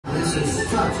is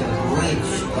such a great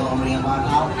story about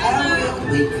how Ariel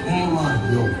became a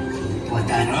loop. But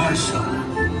that Ursula,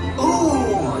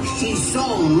 oh, she's so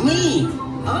mean.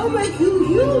 I'll make you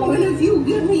human if you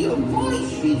give me a voice,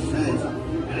 she says.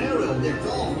 And Ariel gets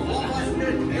all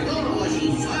flustered. You don't know what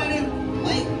she's trying.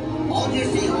 Wait, hold your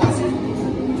seahorses.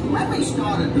 Let me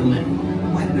start at the middle.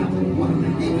 Wait, no, what am I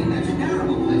thinking? That's a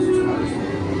terrible place to start.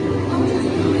 I'm just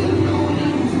really unknown.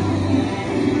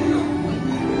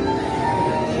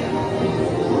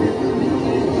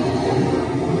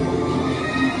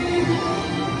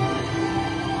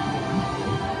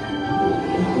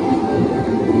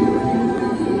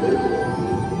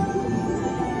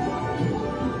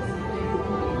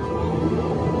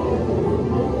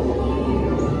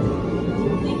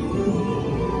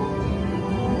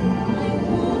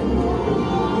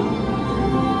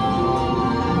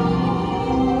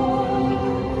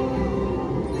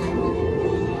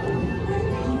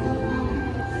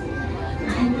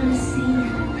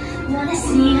 Wanna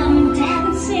see him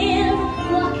dancing,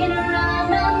 walking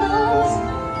around on those,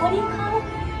 what do you call it?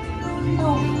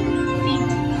 Oh,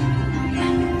 feet.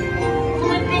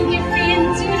 Flipping your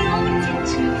fins, you don't get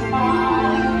too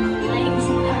far. Legs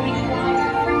and hurry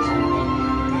water for jumping,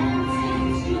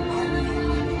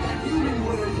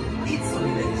 It's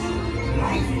amazing.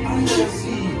 Life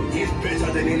undersea is better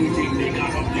than anything they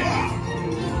got up there.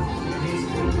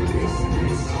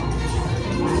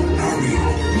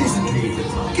 Ariel, listen to me.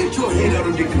 Get your head out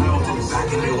of the clouds and back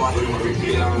in the water.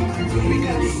 We got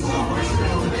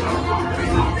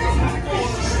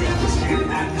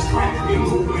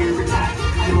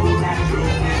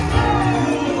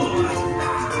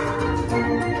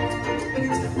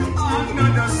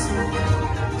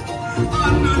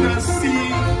under the sea.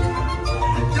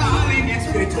 Darling, it's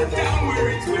better down where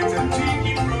it's wetter. Take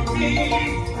it from me.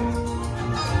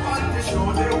 Up on the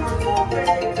shore, they were falling.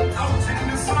 Out in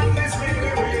the sun, they slid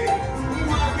away.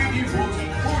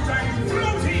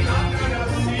 Floating under the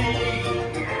sea.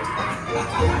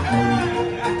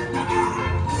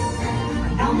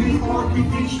 Now before the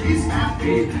fish is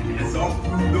happy, as of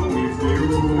the waves they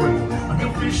roll. The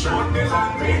fish on the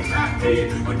land make happy,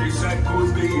 but the sad goes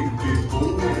they get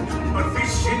cold. But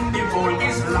fish in the bowl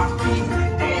is lucky,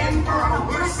 and for a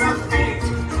worse of fate.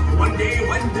 One day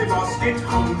when the boss get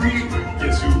hungry,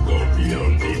 guess you got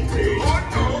beyond the page. Oh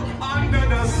no, under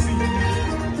the sea.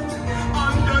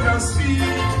 Under the sea,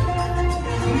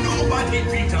 nobody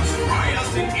beat us, fry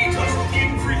us and eat us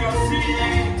in free.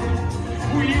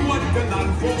 We want the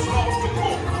land folks love to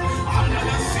cook. Under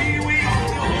the sea, we have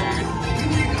no hook.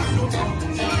 We got no tongue.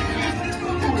 Is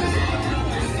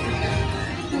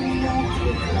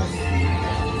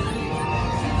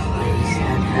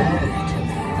that her to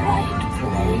the right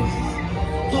place?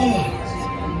 Yes,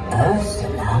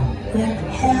 Ursula will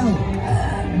help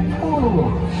her.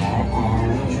 Oh,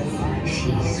 Ariel.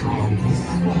 She swam this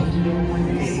way.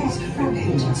 This is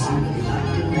emergency.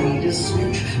 Delayed a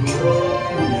switch.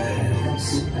 Yes.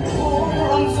 Oh,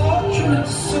 unfortunate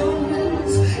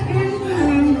souls.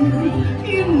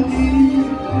 Indeed.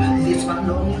 This one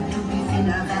longing to be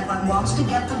thinner. That one wants to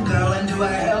get the girl into a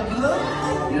helper.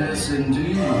 Yes,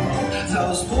 indeed.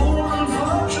 Those poor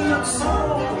unfortunate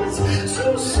souls.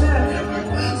 So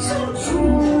sad, so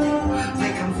true.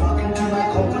 They come flocking to my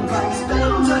corporate like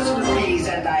spells as ways,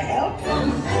 and I help them.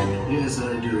 Yes, I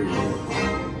do.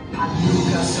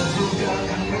 Aduga, Saduga,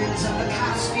 and winds of the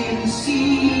Caspian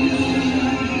Sea.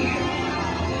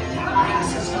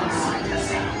 Passes from Cyprus,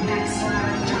 next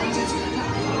laryngitis,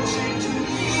 approaching to me.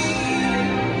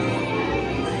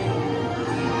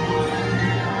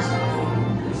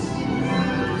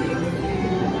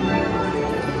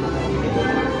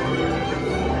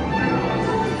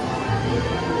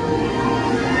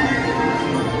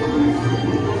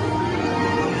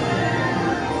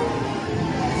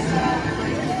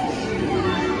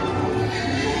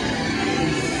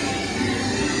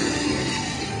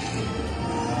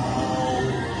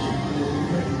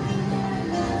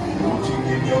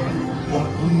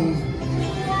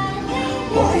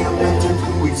 Why am I to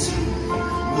do it?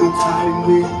 No time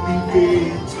will be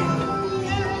better.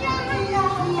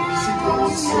 She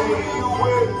don't say a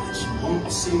word. She won't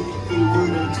say a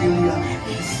word until you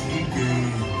kiss me again.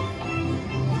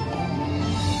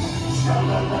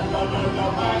 Sha-la-la-la-la-la,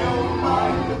 my oh my.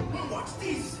 What's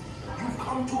this? You've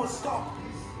come to a stop.